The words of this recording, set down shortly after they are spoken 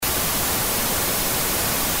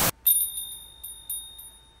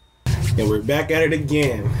And we're back at it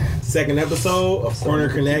again. Second episode of Corner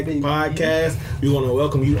Connect podcast. We want to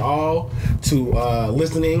welcome you all to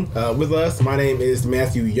listening with us. My name is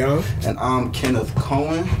Matthew Young. And I'm Kenneth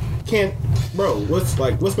Cohen. Bro, what's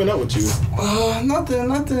been up with you? Nothing.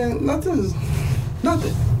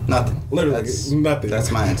 Literally, nothing.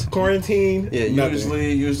 That's my answer. Quarantine? Yeah,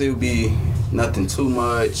 usually it would be nothing too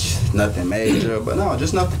much, nothing major, but no,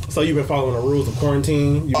 just nothing. So you've been following the rules of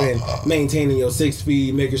quarantine? You've been maintaining your 6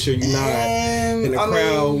 feet, making sure you're not in the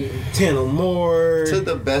crowd 10 or more? To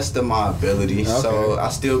the best of my ability. Okay. So I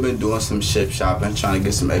still been doing some ship shopping, trying to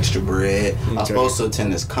get some extra bread. Okay. I was supposed to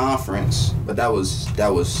attend this conference, but that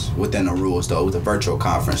was within the rules though. It was a virtual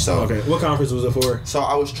conference. So okay, what conference was it for? So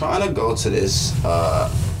I was trying to go to this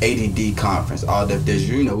ADD conference, all deaf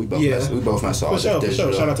digital. You know, we both mess with all deaf digital.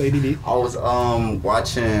 For sure. Shout out to ADD. I was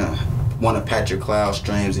watching one of Patrick Cloud's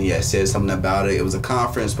streams, and he had said something about it. It was a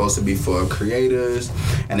conference supposed to be for creators,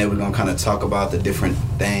 and they were gonna kind of talk about the different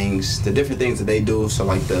things that they do. So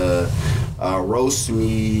like the roast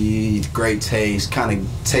me, great taste, kind of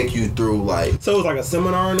take you through like. So it was like a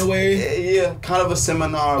seminar in a way. Yeah, kind of a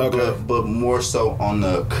seminar, okay. but more so on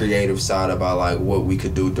the creative side about like what we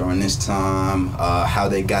could do during this time, how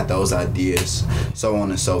they got those ideas, so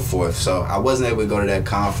on and so forth. So I wasn't able to go to that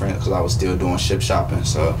conference because I was still doing ship shopping.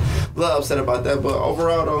 So a little upset about that, but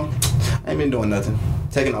overall though, I ain't been doing nothing.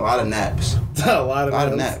 Taking a lot of naps. A lot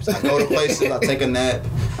of naps. I go to places, I take a nap.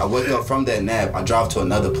 I wake up from that nap. I drive to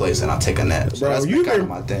another place and I take a nap. So that's been kind of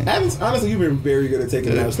my thing. Honestly, you've been very good at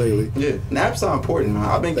taking naps lately. Yeah, naps are important, man.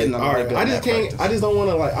 I've been getting a lot of good naps. I just don't want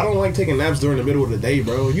to I don't like taking naps during the middle of the day,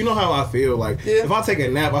 bro. You know how I feel. Like if I take a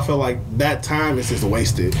nap, I feel like that time is just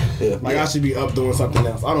wasted. Yeah. I should be up doing something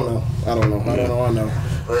else. I don't know.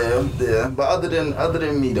 Yeah. But other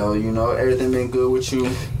than me though, you know, everything been good with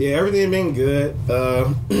you? Yeah, everything been good.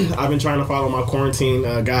 I've been trying to follow my quarantine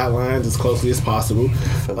guidelines as closely as possible.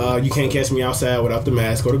 You can't catch me outside without the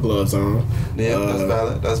mask or the gloves on. Yeah,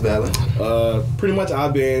 that's valid. Pretty much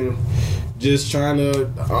I've been just trying to,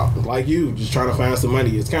 just trying to find some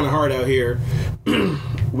money. It's kind of hard out here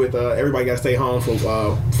with everybody got to stay home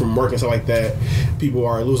from work and stuff like that. People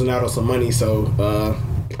are losing out on some money, so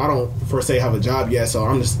I don't per se have a job yet, so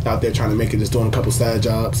I'm just out there trying to make it, just doing a couple side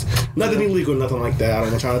jobs. Nothing illegal, nothing like that. I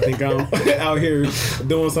don't try to think I'm out here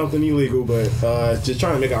doing something illegal, but just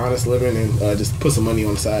trying to make an honest living and just put some money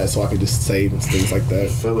on the side so I can just save and things like that.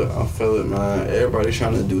 I feel it, man. Everybody's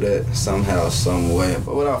trying to do that somehow, some way.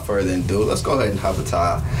 But without further ado, let's go ahead and hop into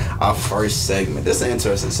our first segment. This is an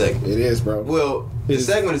interesting segment. It is, bro. Well, the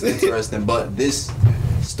segment is interesting, but this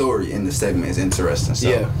story in the segment is interesting. So.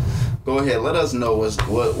 Yeah. Go ahead, let us know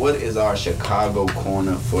what is our Chicago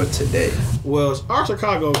corner for today. Well, our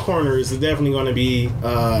Chicago corner is definitely going to be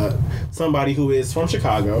somebody who is from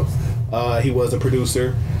Chicago. He was a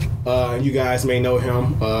producer. You guys may know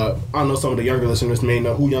him. I know some of the younger listeners may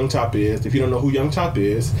know who Young Chop is. If you don't know who Young Chop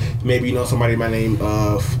is, maybe you know somebody by the name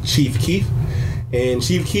of Chief Keef. And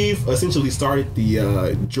Chief Keef essentially started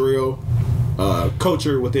the drill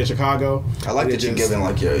culture within Chicago. I like that you're giving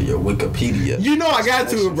like your Wikipedia. You know I got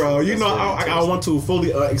to, bro. You know I want to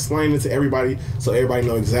fully explain it to everybody so everybody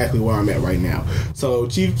know exactly where I'm at right now. So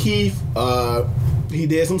Chief Keef, he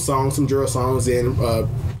did some drill songs, and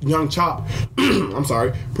Young Chop, I'm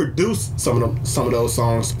sorry, produced some of those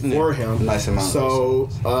songs for him. Nice amount. So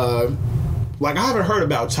I haven't heard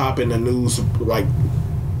about Chop in the news like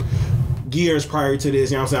years prior to this,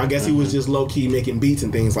 you know what I'm saying? I guess he was just low-key making beats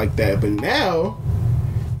and things like that. But now,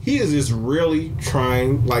 he is just really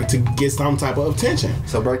trying, to get some type of attention.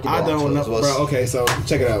 So break it down. I don't know, bro. Okay, so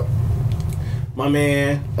check it out. My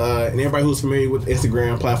man, and everybody who's familiar with the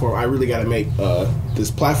Instagram platform, I really got to make this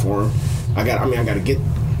platform. I got to get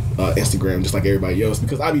Instagram just like everybody else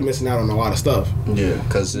because I be missing out on a lot of stuff. Yeah,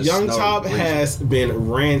 because Young Chop has been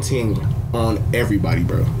ranting on everybody,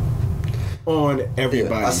 bro. On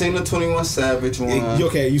everybody. Yeah, I seen the 21 Savage one.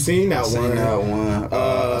 Okay, you seen that one?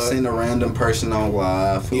 I seen a random person on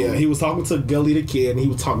live. Yeah, he was talking to Gully the Kid, and he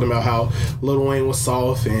was talking about how Lil Wayne was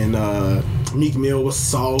soft and Meek Mill was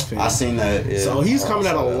soft. And I seen that. Yeah, so he's coming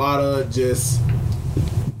at a lot of just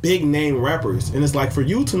big name rappers, and it's like for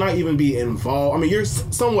you to not even be involved. I mean, you're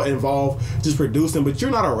somewhat involved, just producing, but you're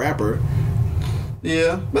not a rapper.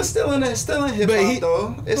 Yeah, but still in hip hop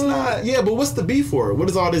though. It's not. Yeah, but what's the beef for? What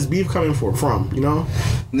is all this beef coming from? You know.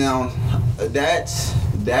 Now,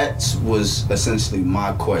 that was essentially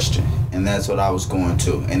my question, and that's what I was going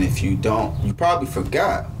to. And if you don't, you probably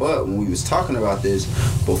forgot. But when we was talking about this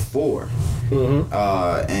before,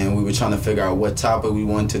 and we were trying to figure out what topic we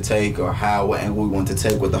wanted to take or what angle we wanted to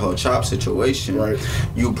take with the whole Chop situation. Right.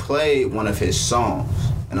 You played one of his songs.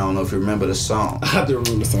 and I don't know if you remember the song. I do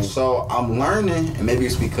remember the song. So I'm learning, and maybe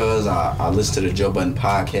it's because I listen to the Joe Budden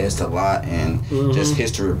podcast a lot, and just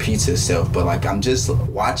history repeats itself. But like, I'm just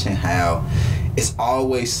watching how it's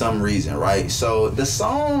always some reason, right? So the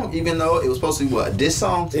song, even though it was supposed to be a diss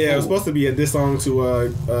song, it was supposed to be a diss song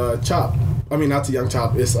to Chop. I mean, not to Young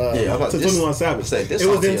Chop. It's to 21 Savage. It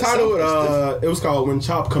was entitled. It was called "When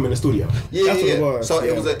Chop Come in the Studio." Yeah, that's what it was. So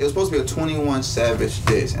it was supposed to be a 21 Savage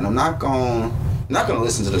diss, and I'm not gonna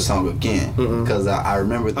listen to the song again because I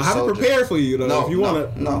remember the. I have it prepared for you though. No, if you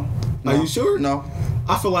want to. No. Are you sure? No.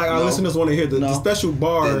 I feel like our listeners want to hear the special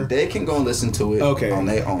bar. Then they can go and listen to it on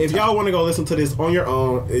their own. If y'all want to go listen to this on your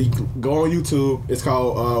own, you can go on YouTube. It's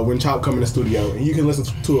called When Chop Come in the Studio, and you can listen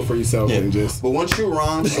to it for yourself and just. But once you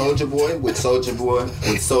rhyme Soulja Boy with Soulja Boy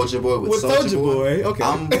with Soulja Boy with Soulja Boy, okay,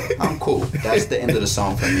 I'm cool. That's the end of the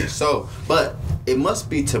song for me. So, but it must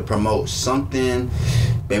be to promote something.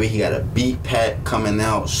 Maybe he got a beat pack coming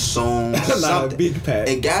out soon. Not a beat pack.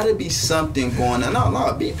 It gotta be something going on. No,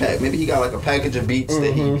 a beat pack. Maybe he got like a package of beats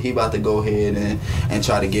that he about to go ahead and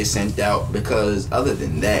try to get sent out. Because other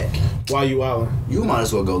than that, why you wildin'? You might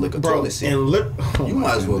as well go lick a toilet seat. You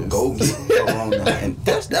might as well go get Corona. And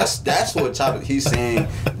that's what Chop he's saying.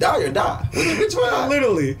 Die or die. Which one?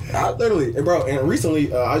 Literally, and bro. And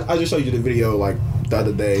recently, I just showed you the video like the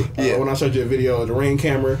other day when I showed you a video of the Ring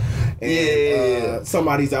camera. And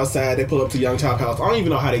somebody's outside. They pull up to Young Chop house. I don't even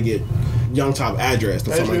know how they get Young Chop address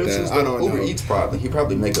or something like that. I don't know. Uber Eats probably. He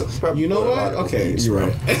probably make a. You know what? Okay, you're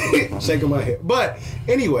right. Shaking my head. But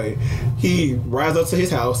anyway, he rides up to his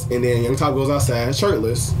house, and then Young Chop goes outside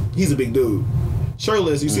shirtless. He's a big dude.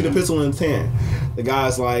 Shirtless. You see the pistol in his hand. The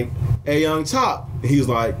guy's like, "Hey, Young Chop." He's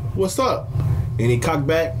like, "What's up?" And he cocked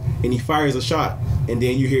back and he fires a shot. And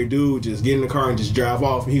then you hear dude just get in the car and just drive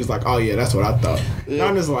off. And he was like, "Oh yeah, that's what I thought." Yeah.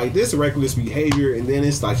 I'm just like, this reckless behavior. And then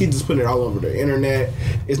it's like he just putting it all over the internet.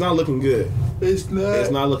 It's not looking good. It's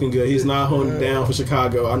not looking good. He's not holding it down for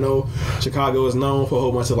Chicago. I know Chicago is known for a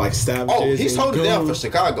whole bunch of like savages. Oh, he's holding it down for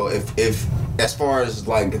Chicago. If as far as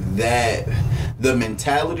like that, the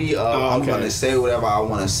mentality of I'm gonna say whatever I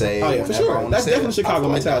want to say. Oh yeah, for sure. That's definitely Chicago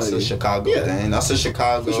mentality. That's a Chicago thing. That's a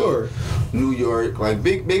Chicago. For sure. New York, like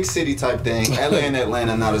big city type thing. LA and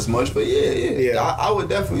Atlanta, not as much, but yeah. I would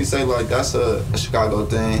definitely say like that's a Chicago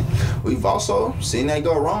thing. We've also seen that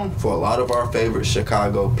go wrong for a lot of our favorite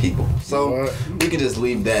Chicago people. So we can just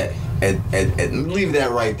leave that leave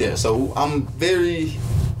that right there. So I'm very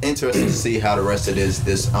interested to see how the rest of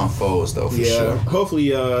this unfolds, though. For sure.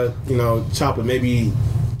 Hopefully, Chopper maybe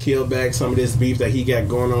kill back some of this beef that he got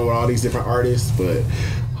going on with all these different artists, but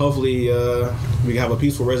hopefully we can have a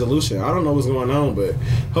peaceful resolution. I don't know what's going on, but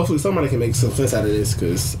hopefully somebody can make some sense out of this,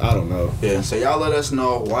 because I don't know. Yeah, so y'all let us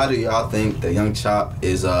know, why do y'all think that Young Chop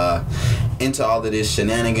is into all of this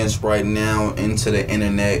shenanigans right now, into the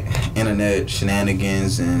internet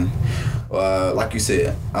shenanigans, and like you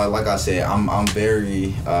said, like I said, I'm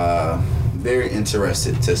very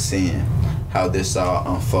interested to seeing how this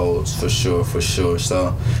all unfolds for sure.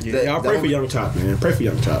 So y'all pray for Young Chop, man. Pray for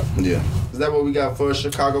Young Chop. Yeah. Is that what we got for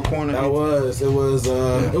Chicago Corner? It was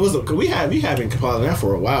we have been compiling that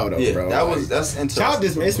for a while though, bro. That's interesting. Chop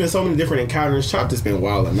it's been so many different encounters. Chop just been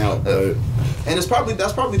wilding out, but and that's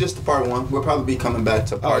probably just the part one. We'll probably be coming back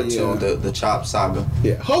to part two, the Chop saga.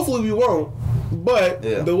 Yeah. Hopefully we won't. But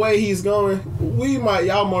the way he's going,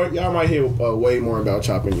 y'all might hear way more about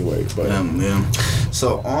Chop anyway. But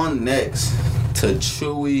So on next to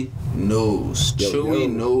Chewy News. Chewy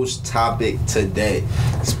News topic today.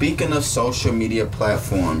 Speaking of social media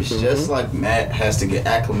platforms, just like Matt has to get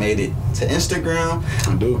acclimated to Instagram,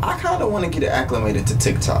 I kind of want to get acclimated to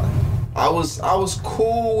TikTok. I was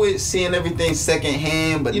cool with seeing everything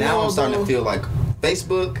secondhand, but now I'm starting to feel like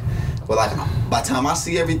Facebook. But like by the time I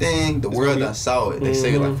see everything, the world done saw it. They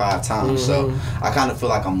say it like 5 times. So I kind of feel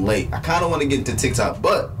like I'm late. I kind of want to get into TikTok.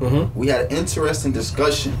 But we had an interesting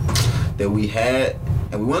discussion that we had,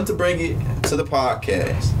 and we wanted to bring it to the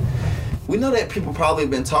podcast. We know that people probably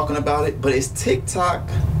have been talking about it, but is TikTok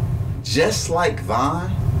just like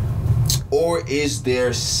Vine? Or is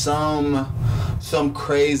there some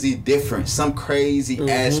crazy difference, some crazy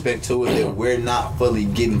aspect to it that we're not fully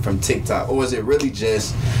getting from TikTok? Or is it really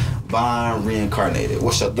just Vine reincarnated?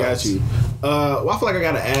 What's your thoughts? Got you. Well, I feel like I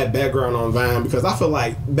gotta add background on Vine, because I feel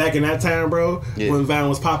like back in that time, bro, when Vine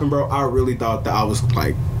was popping, bro, I really thought that I was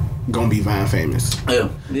like gonna be Vine famous.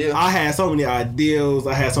 Yeah. I had so many ideals.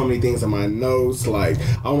 I had so many things in my notes. Like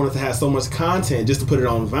I wanted to have so much content just to put it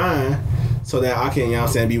on Vine, so that I can,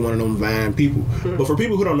 be one of them Vine people. But for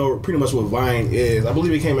people who don't know pretty much what Vine is, I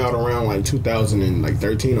believe it came out around like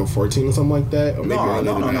 2013 or 14 or something like that. Or maybe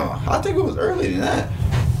no. I think it was earlier than that.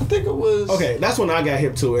 I think it was. Okay, that's when I got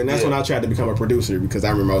hip to it, and that's when I tried to become a producer because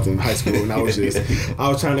I remember I was in high school and I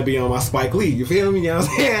was trying to be on my Spike Lee. You feel me? You know what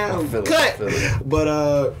I'm saying? Cut.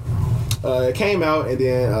 But it came out, and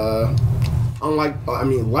then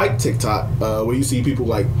like TikTok, where you see people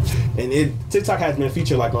like, and TikTok has been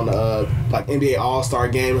featured like on the like NBA All-Star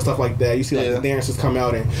game and stuff like that. You see like the dancers come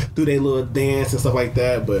out and do their little dance and stuff like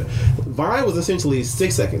that. But Vine was essentially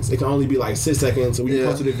 6 seconds. It can only be like 6 seconds. So when you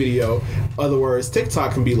post the video, other words,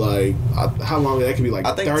 TikTok can be like how long? That can be like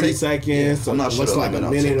 30 seconds. Yeah, I'm not sure. Looks like a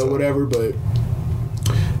minute or whatever. But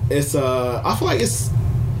it's I feel like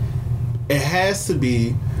it has to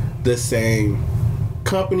be the same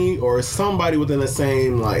company or somebody within the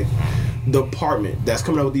same like department that's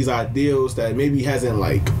coming up with these ideals that maybe hasn't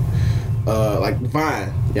like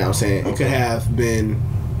Vine, you know what I'm saying? Okay. It could have been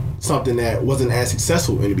something that wasn't as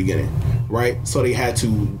successful in the beginning, right? So they had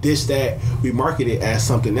to ditch that, we market it as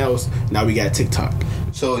something else. Now we got TikTok.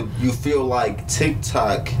 So you feel like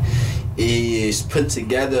TikTok is put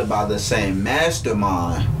together by the same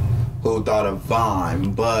mastermind who thought of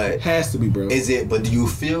Vine, but has to be, bro. Is it? But do you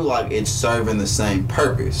feel like it's serving the same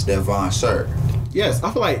purpose that Vine served? Yes,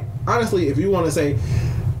 I feel like honestly, if you want to say,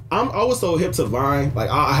 I was so hip to Vine, like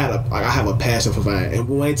I have a passion for Vine, and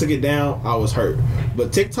when they took it down, I was hurt.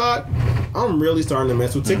 But TikTok, I'm really starting to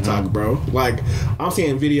mess with TikTok, bro. Like I'm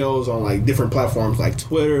seeing videos on like different platforms like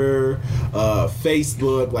Twitter,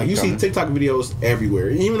 Facebook. Like you see TikTok videos everywhere.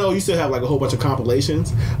 Even though you still have like a whole bunch of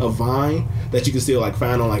compilations of Vine that you can still like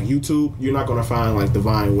find on like YouTube, you're not gonna find like the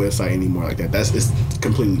Vine website anymore like that. It's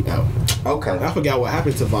completely out. Okay. I forgot what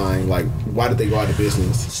happened to Vine. Like why did they go out of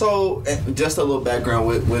business? So just a little background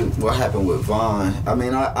with what happened with Vine. I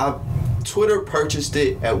mean, I Twitter purchased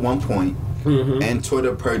it at one point, and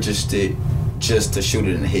Twitter purchased it just to shoot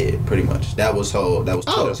it in the head, pretty much. That was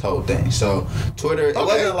Twitter's whole thing. So Twitter, it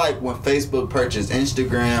wasn't like when Facebook purchased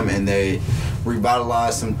Instagram and they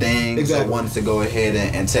revitalized some things. Exactly. They wanted to go ahead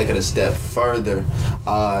and take it a step further.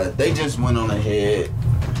 They just went on ahead.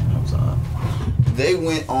 They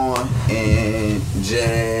went on and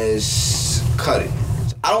just cut it.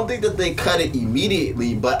 I don't think that they cut it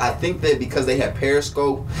immediately, but I think that because they had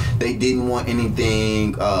Periscope, they didn't want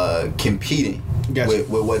anything competing with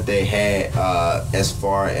what they had as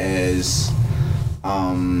far as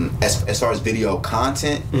video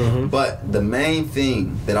content. But the main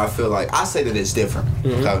thing that I feel like, I say that it's different.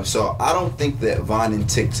 Okay? So I don't think that Vine and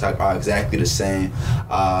TikTok are exactly the same.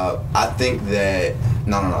 I think that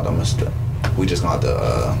don't mess with that. We just gonna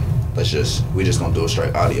have to we just gonna do a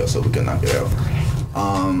straight audio so we can knock it out.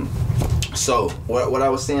 So what I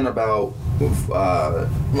was saying about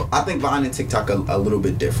I think Vine and TikTok are a little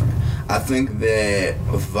bit different. I think that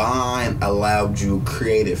Vine allowed you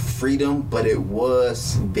creative freedom, but it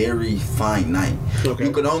was very finite. Okay.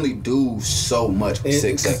 You could only do so much with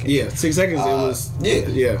 6 seconds. Yeah, 6 seconds. It was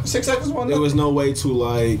 6 seconds. There was no way to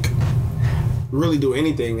like really do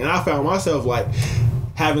anything, and I found myself like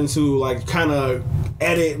having to like kind of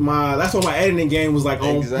edit that's why my editing game was like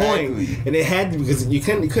on point, and it had to, because you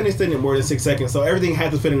couldn't extend it more than 6 seconds, so everything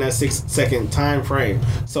had to fit in that 6 second time frame.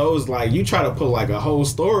 So it was like you try to put like a whole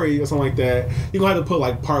story or something like that, you're gonna have to put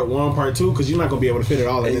like part 1, part 2, because you're not gonna be able to fit it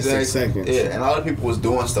all in 6 seconds. Yeah, and a lot of people was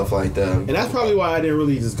doing stuff like that, and that's probably why I didn't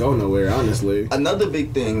really just go nowhere, honestly. Another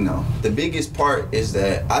big thing though, the biggest part is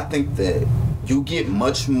that I think that you get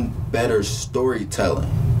much better storytelling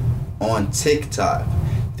on TikTok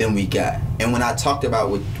than we got. And when I talked about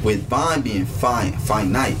with Vine being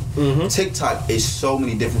finite, TikTok is so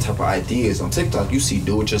many different type of ideas. On TikTok, you see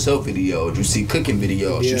do-it-yourself videos, you see cooking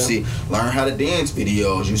videos, you see learn how to dance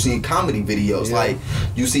videos, you see comedy videos, like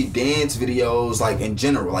you see dance videos, like in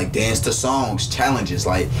general, like dance to songs, challenges.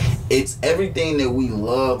 Like it's everything that we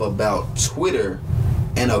love about Twitter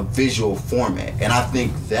in a visual format. And I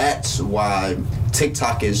think that's why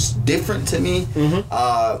TikTok is different to me.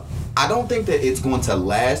 I don't think that it's going to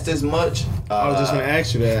last as much. I was just going to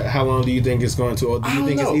ask you that. How long do you think it's going to, or do you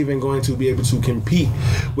think it's even going to be able to compete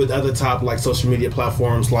with other top like social media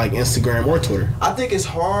platforms like Instagram or Twitter? I think it's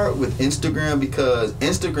hard with Instagram because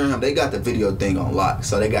Instagram, they got the video thing on lock.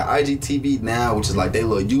 So they got IGTV now, which is like their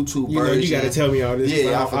little YouTube version. You got to tell me all this.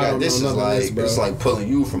 Yeah, I forgot. This is like it's like pulling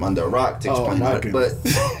you from under a rock to explain it. But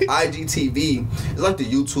IGTV is like the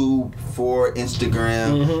YouTube for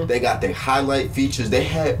Instagram. They got their highlight features. They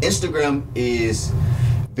have Instagram is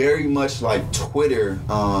very much like Twitter,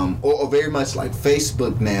 or very much like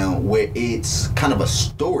Facebook now, where it's kind of a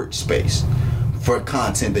storage space for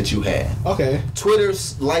content that you have. Okay.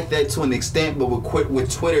 Twitter's like that to an extent, but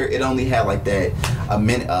with Twitter, it only had like that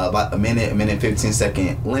about a minute 15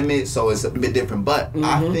 second limit, so it's a bit different. But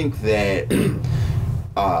I think that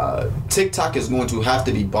TikTok is going to have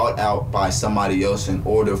to be bought out by somebody else in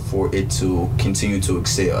order for it to continue to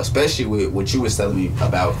excel, especially with what you were telling me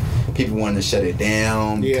about people wanting to shut it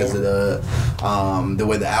down because of the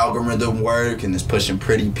way the algorithm work and it's pushing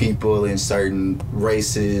pretty people in certain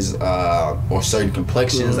races or certain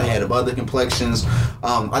complexions ahead of other complexions.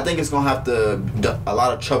 I think it's going to have to a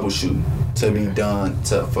lot of troubleshooting to be done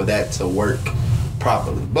for that to work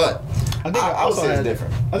properly, but I think I also it's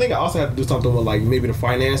different. I think I also have to do something with like maybe the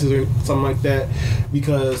finances or something like that,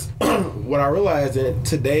 because what I realized in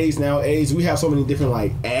today's nowadays we have so many different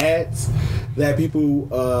like ads that people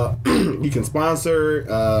you can sponsor.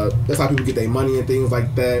 That's how people get their money and things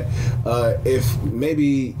like that. If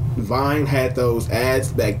maybe Vine had those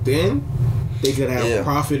ads back then, they could have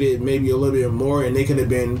profited maybe a little bit more, and they could have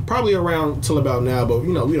been probably around till about now. But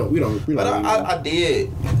you know, we don't. But I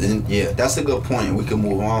did, and that's a good point. We can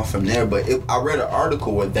move on from there. But I read an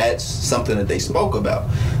article where that's something that they spoke about.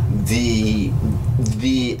 The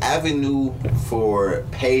avenue for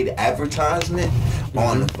paid advertisement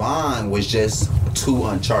on Vine was just too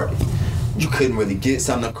uncharted. You couldn't really get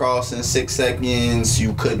something across in 6 seconds.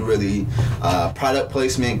 You couldn't really product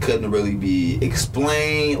placement couldn't really be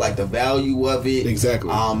explained, like the value of it. Exactly.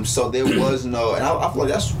 So there was no, and I feel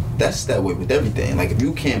like that's that way with everything. Like if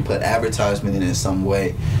you can't put advertisement in some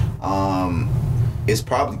way, it's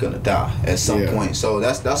probably gonna die at some point. So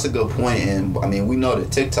that's a good point. And I mean, we know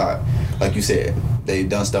that TikTok, like you said, they've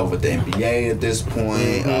done stuff with the NBA at this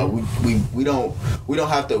point. We don't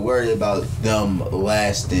have to worry about them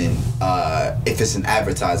lasting if it's an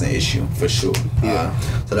advertising issue for sure.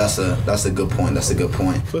 So that's a good point. That's a good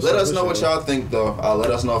point. Let us know what y'all think though.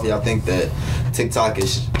 Let us know if y'all think that TikTok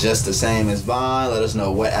is just the same as Vine. Let us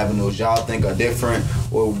know what avenues y'all think are different.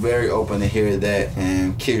 We're very open to hear that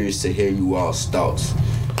and curious to hear you all's thoughts.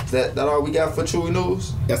 That all we got for Chewy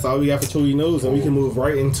News? That's all we got for Chewy News, and we can move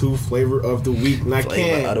right into flavor of the week. Now,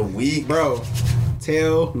 flavor of the week, bro.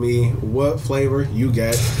 Tell me what flavor you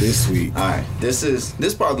got this week. All right, this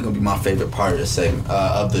probably gonna be my favorite part of the segment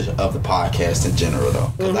of the podcast in general,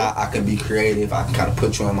 though, because I can be creative. I can kind of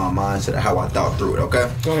put you in my mindset of how I thought through it.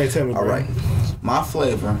 Okay. Go ahead, tell me. All right, my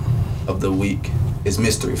flavor of the week is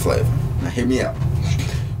mystery flavor. Now, hear me out.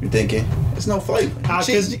 You're thinking, it's no flavor.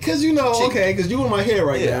 Because you know, cheating. Because you in my head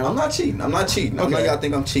right now. I'm not cheating. Okay. I'm not y'all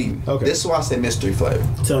think I'm cheating. Okay. This is why I say mystery flavor.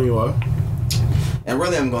 Tell me what. And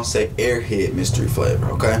really, I'm going to say airhead mystery flavor,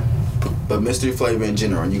 okay? But mystery flavor in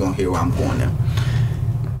general, and you're going to hear where I'm going now.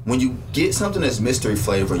 When you get something that's mystery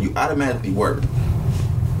flavor, you automatically worry.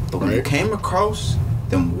 But when you came across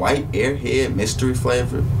them white airhead mystery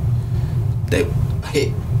flavor, they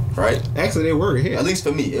hit. Right? Actually, they were a hit. At least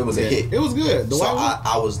for me, it was a hit. It was good. So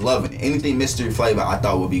I was loving it. Anything mystery flavor I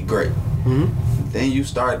thought would be great. Then you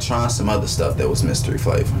start trying some other stuff that was mystery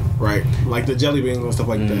flavor. Right. Like the jelly beans and stuff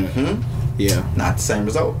like that. Yeah. Not the same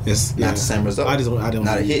result. It's not the same result. I don't.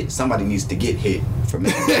 Not a hit. Somebody needs to get hit for me.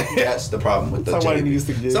 That's the problem with the Somebody jelly needs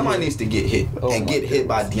to get Somebody needs to get hit and get hit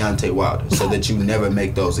by Deontay Wilder so that you never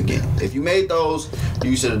make those again. If you made those,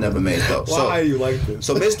 you should have never made those. Why are you like this?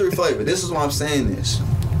 So mystery flavor. This is why I'm saying this.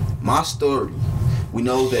 My story, we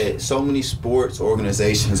know that so many sports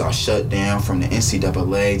organizations are shut down, from the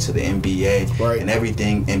NCAA to the NBA and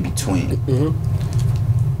everything in between.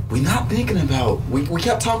 We're not thinking about, we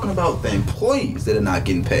kept talking about the employees that are not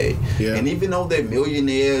getting paid. And even though they're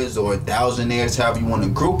millionaires or thousandaires, however you want to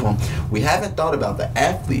group them, we haven't thought about the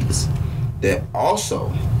athletes that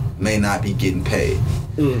also may not be getting paid.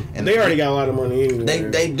 And they already got a lot of money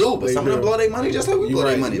anyway. They do, but some of them blow their money just like we blow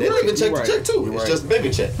their money. They live in check to check too. It's just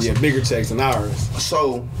bigger checks. Yeah, bigger checks than ours.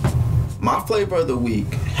 So my flavor of the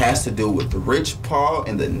week has to do with the Rich Paul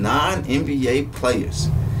and the non-NBA players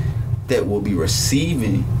that will be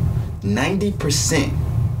receiving 90%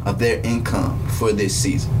 of their income for this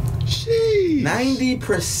season. Sheesh.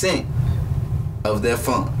 90% of their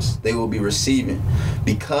funds they will be receiving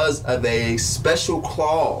because of a special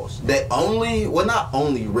clause that not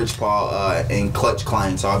only Rich Paul and Clutch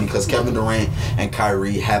clients are, because Kevin Durant and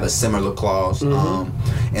Kyrie have a similar clause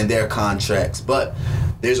in their contracts, but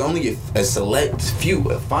there's only a select few,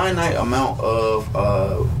 a finite amount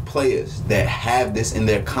of players that have this in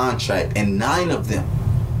their contract, and 9 of them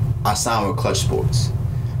are signed with Clutch Sports.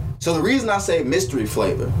 So the reason I say mystery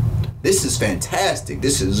flavor, this is fantastic.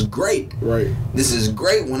 This is great. Right. This is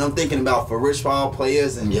great when I'm thinking about for Rich Paul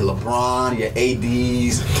players and your LeBron, your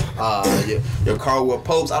ADs, your Caldwell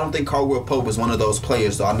Popes. I don't think Caldwell Pope is one of those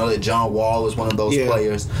players, so I know that John Wall is one of those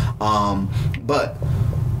players. But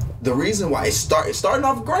the reason why it's starting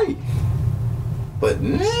off great. But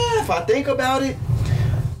if I think about it,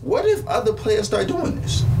 what if other players start doing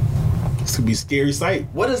this? This could be a scary sight.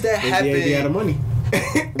 What does that happen? They out of money.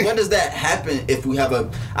 when does that happen if we have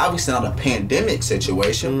obviously not a pandemic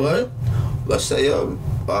situation, but let's say a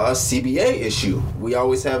CBA issue? We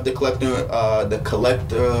always have the collector.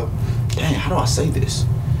 Dang, how do I say this?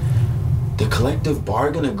 The collective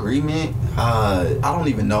bargain agreement. I don't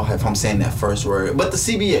even know if I'm saying that first word, but the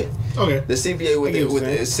CBA. Okay. The CBA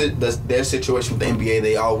with their situation with the NBA,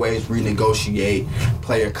 they always renegotiate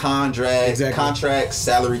player contracts,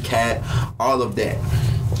 salary cap, all of that.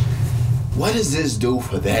 What does this do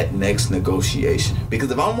for that next negotiation?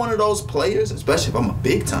 Because if I'm one of those players, especially if I'm a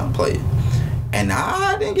big time player, and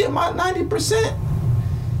I didn't get my 90%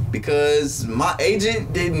 because my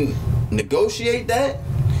agent didn't negotiate that,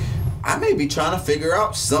 I may be trying to figure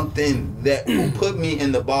out something that will put me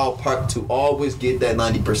in the ballpark to always get that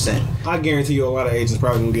 90%. I guarantee you a lot of agents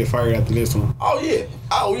probably gonna get fired after this one. Oh yeah.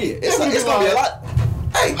 It's gonna be a lot.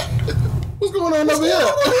 Hey, what's going on over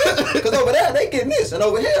here? Because over there they getting this, and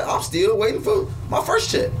over here I'm still waiting for my first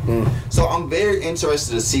check. So I'm very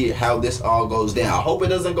interested to see how this all goes down. I hope it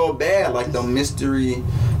doesn't go bad like the mystery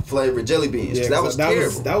flavored jelly beans. Yeah, that was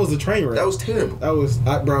terrible. That was a train wreck. That was terrible. That was,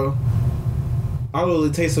 bro. I really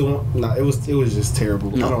tasted one. No, it was just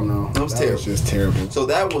terrible. No, I don't know. It was terrible. It was just terrible. So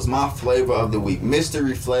that was my flavor of the week,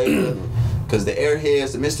 mystery flavor. Because the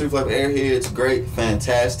mystery flavor airheads, great,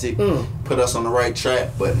 fantastic, put us on the right track.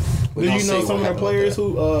 But do you know some of the players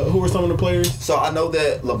who were some of the players? So I know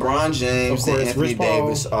that LeBron James and Anthony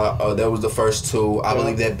Davis, that was the first two. I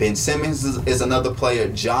believe that Ben Simmons is another player.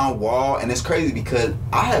 John Wall, and it's crazy because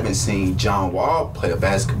I haven't seen John Wall play a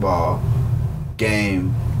basketball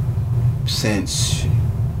game since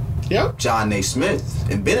John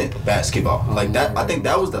Naismith invented basketball. Like that, I think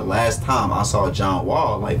that was the last time I saw John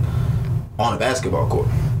Wall like on a basketball court.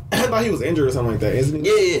 I thought he was injured or something like that, isn't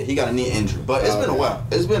he? Yeah, he got a knee injury. But it's been a while.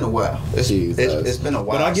 It's been a while. It's been a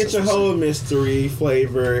while. But I get your whole mystery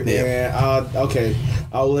flavor, and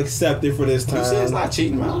I will accept it for this time. You say it's not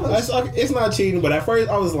cheating, man. It's not cheating, but at first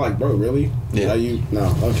I was like, bro, really? Yeah.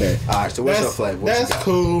 No, okay. All right, so what's your flavor? That's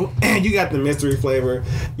cool. And you got the mystery flavor.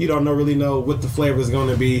 You don't really know what the flavor is going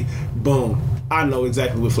to be. Boom. I know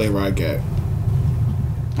exactly what flavor I got.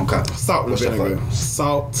 Okay. Salt and vinegar.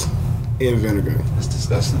 Salt and vinegar. That's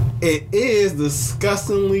disgusting. It is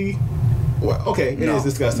disgustingly. Well, okay, it is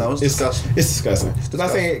disgusting. No, it's disgusting. It's disgusting. I'm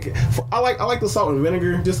saying I like the salt and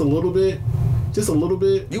vinegar just a little bit. Just a little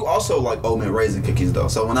bit. You also like oatmeal raisin cookies though,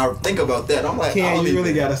 so when I think about that, I'm like, you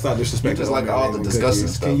really gotta stop disrespecting. Just like all the disgusting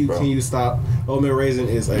stuff, bro. Can you stop? Oatmeal raisin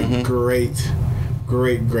is a great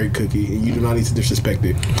cookie, and you do not need to disrespect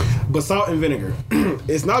it. But salt and vinegar,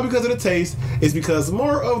 it's not because of the taste; it's because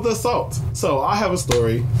more of the salt. So I have a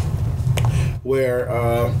story where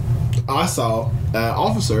I saw an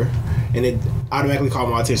officer, and it automatically caught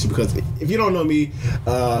my attention because if you don't know me,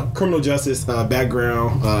 criminal justice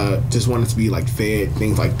background, just wanted to be like fed,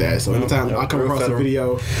 things like that. So anytime I come across a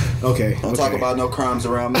video, don't talk about no crimes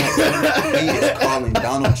around me. He is calling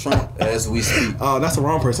Donald Trump as we speak. That's the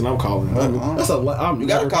wrong person I'm calling. You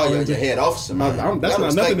gotta call your head officer, man. That's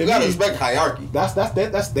not nothing to me. You gotta respect hierarchy.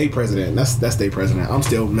 That's state president. That's state president. I'm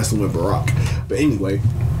still messing with Barack. But anyway.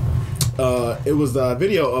 It was a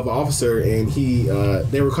video of an officer, and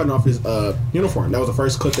they were cutting off his uniform. That was the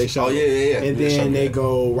first clip they showed. Oh yeah. And then they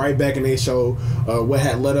go right back and they show what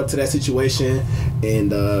had led up to that situation.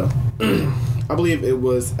 And I believe it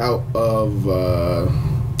was out of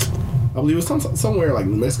I believe it was somewhere like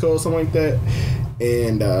New Mexico or something like that.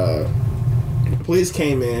 And police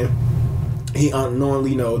came in. He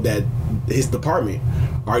unknowingly know that his department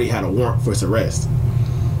already had a warrant for his arrest.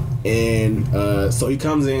 And so he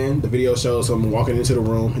comes in, the video shows him walking into the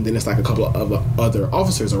room, and then it's like a couple of other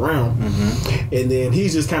officers around. And then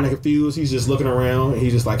he's just kind of confused. He's just looking around, and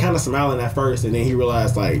he's just like kind of smiling at first, and then he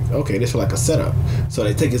realized like, okay, this is like a setup. So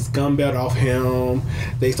they take his gun belt off him,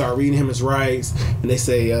 they start reading him his rights, and they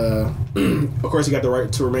say, of course he got the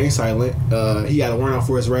right to remain silent. He had a warrant out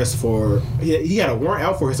for his arrest he had a warrant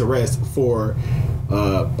out for his arrest for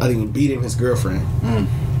I think beating his girlfriend.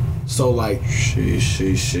 So like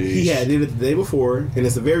he had did it the day before, and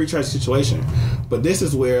it's a very tragic situation. But this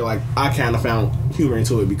is where like I kind of found humor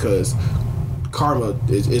into it because karma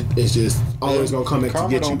is just always gonna come back to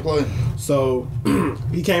get you. Play. So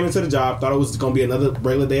he came into the job, thought it was gonna be another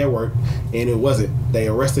regular day at work, and it wasn't. They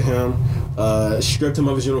arrested him, stripped him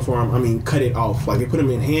of his uniform. I mean, cut it off. Like they put him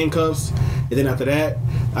in handcuffs, and then after that,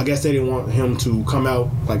 I guess they didn't want him to come out.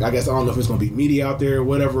 Like I guess I don't know if it's gonna be media out there or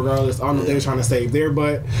whatever. Regardless, I don't know if they were trying to save their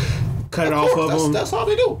butt. Cut it off of him. That's all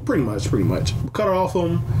they do. Pretty much. Cut it off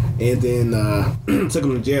him, and then took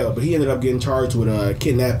him to jail. But he ended up getting charged with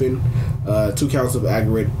kidnapping, 2 counts of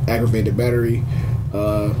aggravated battery,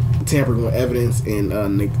 tampering with evidence,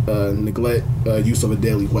 and neglect use of a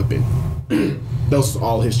deadly weapon. Those are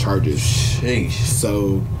all his charges. Sheesh.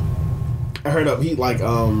 So I heard he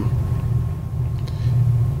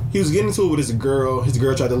he was getting into it with his girl. His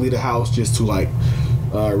girl tried to leave the house just to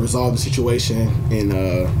resolve the situation, and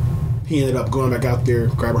he ended up going back out there,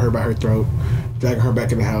 grabbing her by her throat, dragging her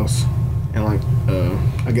back in the house, and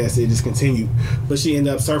I guess it just continued. But she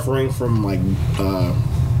ended up suffering from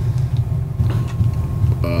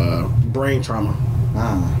brain trauma.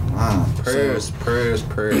 Prayers.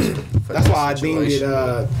 That's why I deemed it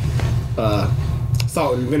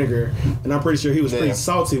salt and vinegar, and I'm pretty sure he was pretty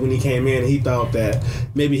salty when he came in, and he thought that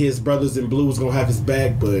maybe his brothers in blue was gonna have his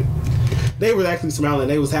back, but they were actually smiling.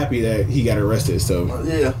 They was happy that he got arrested. So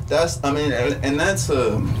yeah, that's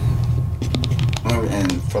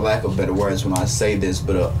and for lack of better words when I say this,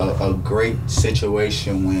 but a great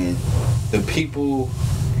situation when the people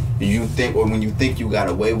you think, or when you think you got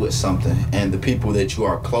away with something, and the people that you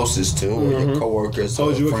are closest to, or your coworkers,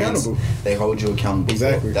 hold you friends, accountable. They hold you accountable.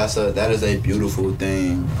 Exactly. That is a beautiful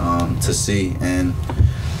thing to see, and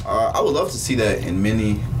I would love to see that in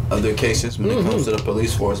many other cases when it comes to the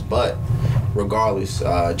police force. But regardless,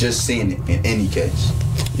 just seeing it in any case,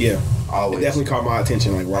 always it definitely caught my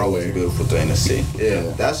attention. Right always away. A beautiful thing to see.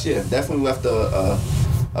 That's definitely left a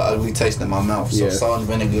ugly taste in my mouth. So salt and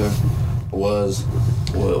vinegar was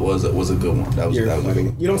a good one. That was a good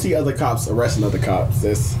one. You don't see other cops arresting other cops.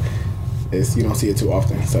 It's you don't see it too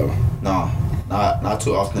often. So no, not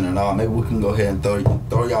too often at all. Maybe we can go ahead and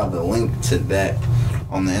throw y'all the link to that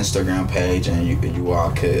on the Instagram page, and you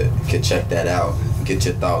all could check that out, get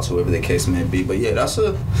your thoughts, whatever the case may be. But yeah, that's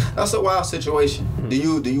a wild situation. Do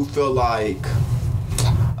you feel like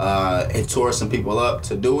it tore some people up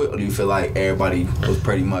to do it, or do you feel like everybody was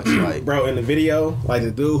pretty much like... Bro, in the video,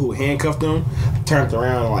 the dude who handcuffed him turned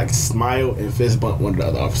around and smiled and fist bumped one of the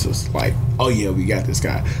other officers. Oh yeah, we got this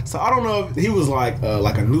guy. So I don't know if he was like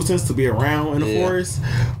a nuisance to be around in the forest,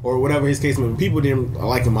 or whatever his case may be. People didn't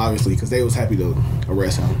like him, obviously, because they was happy to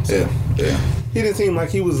arrest him. So yeah. He didn't seem like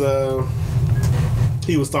he was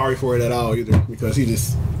sorry for it at all either, because he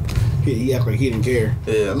acted like he didn't care.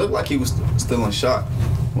 Yeah, it looked like he was still in shock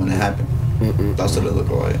when it happened. That's what it looked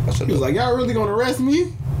like. He was like, y'all really gonna arrest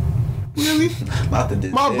me? Really? Not the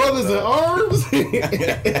my brothers in arms?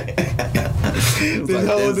 This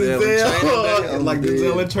whole Denzel, like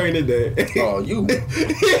Denzel in Training Day. Oh, you.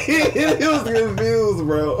 He was confused,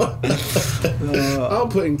 bro. I'm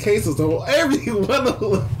putting cases on everyone of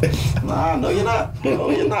them. Nah, no, you're not. No,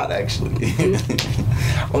 you're not, actually.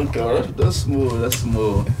 Okay, that's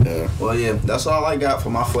smooth. Yeah. Well, yeah, that's all I got for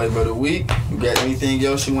my flavor of the week. You got anything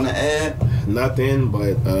else you want to add? Nothing,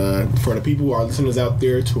 but for the people, our listeners out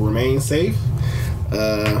there, to remain safe.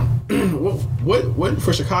 What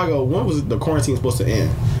for Chicago? When was the quarantine supposed to end?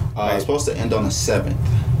 It's supposed to end on the 7th.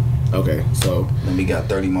 Okay, so then we got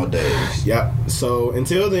 30 more days. Yep. So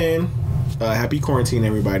until then, happy quarantine,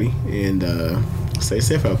 everybody, and stay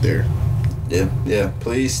safe out there. Yeah.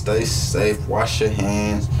 Please stay safe. Wash your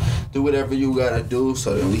hands. Do whatever you gotta do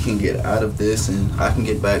so that we can get out of this, and I can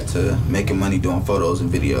get back to making money doing photos and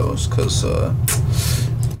videos. Cause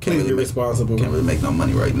can't be responsible. Can't really make no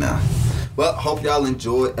money right now. Well, hope y'all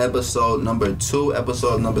enjoyed episode number 2.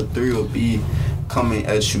 Episode number 3 will be coming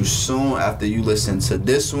at you soon after you listen to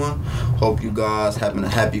this one. Hope you guys having a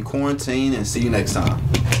happy quarantine, and see you next time.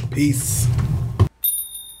 Peace.